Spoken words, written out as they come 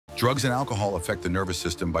Drugs and alcohol affect the nervous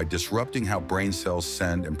system by disrupting how brain cells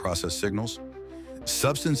send and process signals.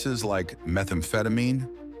 Substances like methamphetamine,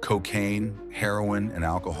 cocaine, heroin, and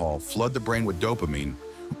alcohol flood the brain with dopamine,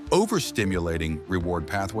 overstimulating reward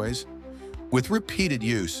pathways. With repeated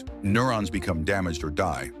use, neurons become damaged or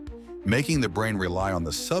die, making the brain rely on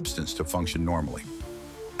the substance to function normally.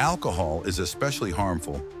 Alcohol is especially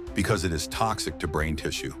harmful because it is toxic to brain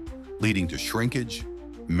tissue, leading to shrinkage,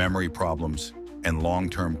 memory problems, and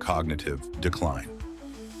long-term cognitive decline.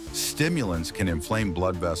 Stimulants can inflame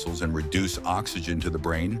blood vessels and reduce oxygen to the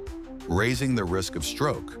brain, raising the risk of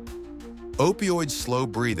stroke. Opioids slow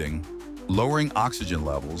breathing, lowering oxygen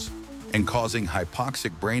levels, and causing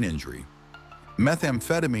hypoxic brain injury.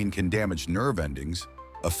 Methamphetamine can damage nerve endings,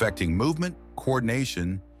 affecting movement,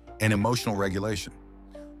 coordination, and emotional regulation.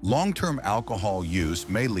 Long-term alcohol use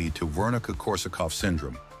may lead to Wernicke-Korsakoff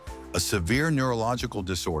syndrome, a severe neurological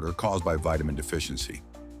disorder caused by vitamin deficiency.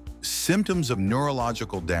 Symptoms of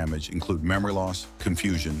neurological damage include memory loss,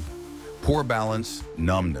 confusion, poor balance,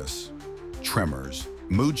 numbness, tremors,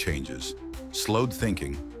 mood changes, slowed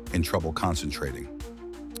thinking, and trouble concentrating.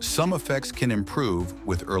 Some effects can improve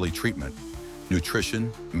with early treatment, nutrition,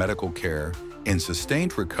 medical care, and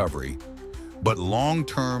sustained recovery, but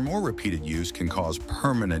long-term or repeated use can cause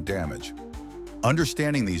permanent damage.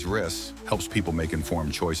 Understanding these risks helps people make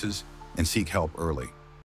informed choices and seek help early.